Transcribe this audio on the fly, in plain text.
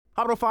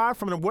Hot 105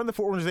 from a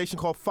wonderful organization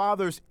called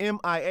Fathers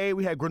MIA.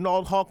 We had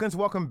Grenald Hawkins.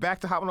 Welcome back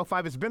to Hot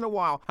 105. It's been a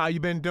while. How you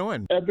been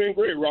doing? I've been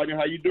great, Rodney.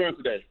 How you doing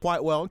today?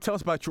 Quite well. Tell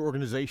us about your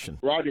organization.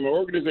 Rodney, my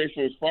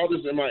organization is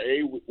Fathers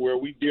MIA, where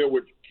we deal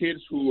with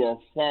kids who are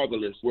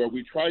fatherless, where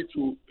we try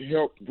to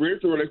help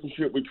bridge the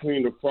relationship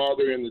between the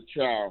father and the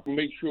child,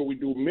 make sure we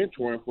do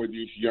mentoring for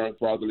these young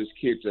fatherless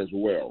kids as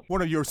well.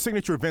 One of your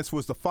signature events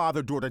was the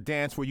father-daughter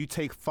dance, where you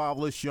take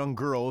fatherless young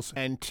girls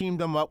and team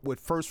them up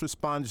with first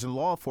responders and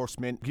law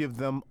enforcement, give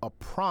them a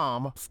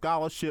prom,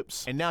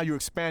 scholarships, and now you're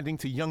expanding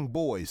to young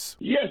boys.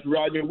 Yes,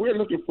 Rodney, we're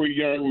looking for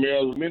young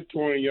males,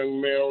 mentoring young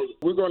males.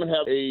 We're going to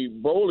have a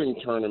bowling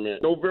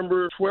tournament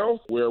November 12th,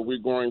 where we're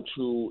going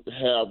to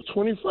have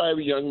 25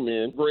 young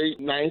men, grade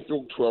 9th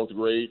through 12th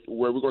grade,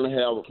 where we're going to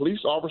have police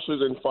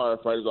officers and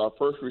firefighters, our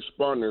first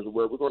responders,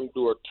 where we're going to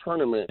do a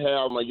tournament,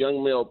 have a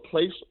young male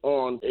placed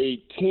on a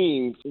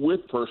team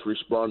with first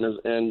responders,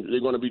 and they're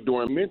going to be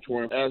doing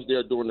mentoring as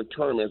they're doing the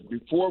tournament.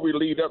 Before we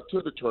lead up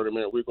to the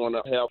tournament, we're going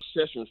to have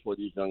sessions for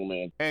these young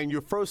men. And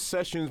your first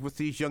sessions with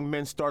these young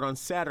men start on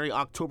Saturday,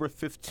 October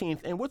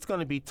 15th. And what's going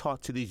to be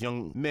taught to these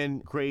young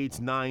men,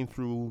 grades 9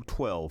 through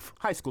 12,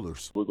 high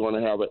schoolers? We're going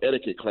to have an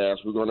etiquette class.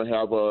 We're going to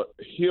have a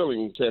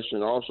healing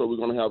session. Also, we're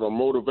going to have a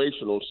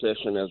motivational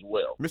session as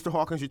well. Mr.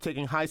 Hawkins, you're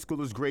taking high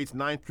schoolers grades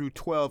 9 through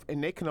 12,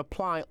 and they can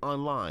apply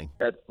online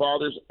at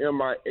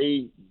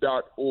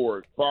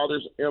fathersmia.org.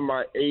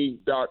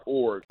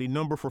 Fathersmia.org. The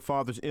number for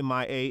Fathers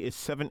MIA is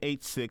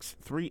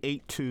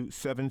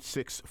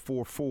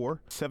 786-382-7644.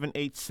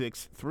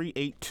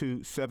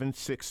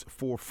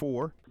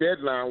 786-382-7644.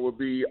 Deadline will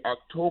be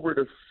October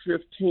the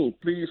 15th.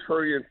 Please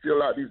hurry and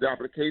fill out these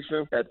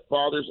applications at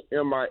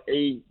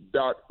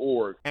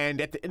fathersmia.org.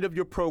 And at the end of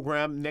your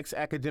program, next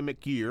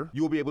academic year,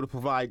 you will be able to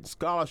provide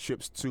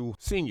scholarships to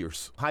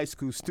seniors, high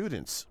school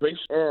students.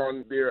 Based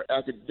on their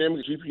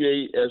academic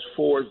GPA as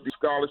far as the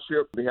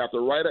scholarship, they have to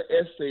write an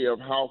essay of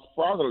how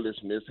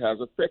fatherlessness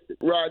has affected.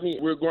 Rodney,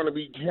 we're going to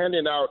be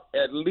handing out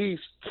at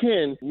least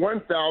 10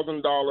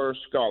 $1,000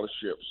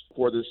 scholarships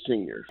for the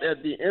seniors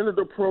at the end of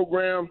the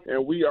program,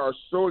 and we are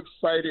so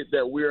excited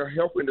that we are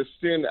helping to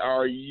send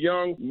our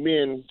young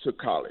men to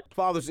college.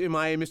 Fathers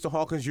MIA, Mr.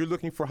 Hawkins, you're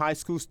looking for high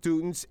school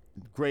students,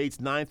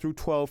 grades 9 through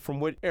 12, from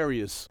what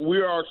areas? We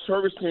are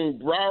servicing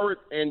Broward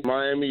and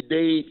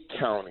Miami-Dade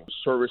County,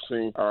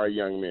 servicing our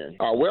young men.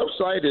 Our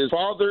website is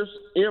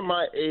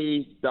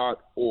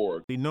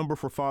fathersmia.org. The number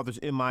for Fathers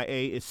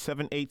MIA is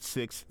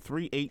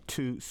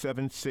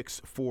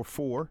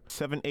 786-382-7644.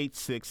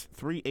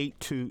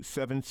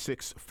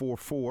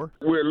 786-382-7644.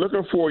 We're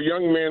looking for a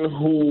young man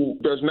who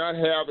does not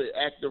have an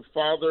active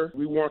father.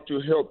 We want to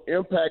help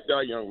impact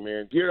our young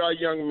men, get our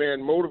young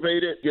men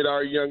motivated, get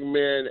our young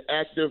men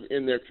active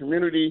in their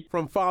community.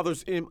 From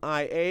Fathers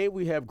MIA,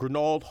 we have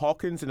Grenald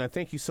Hawkins, and I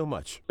thank you so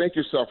much. Thank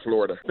you, South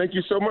Florida. Thank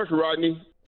you so much, Rodney.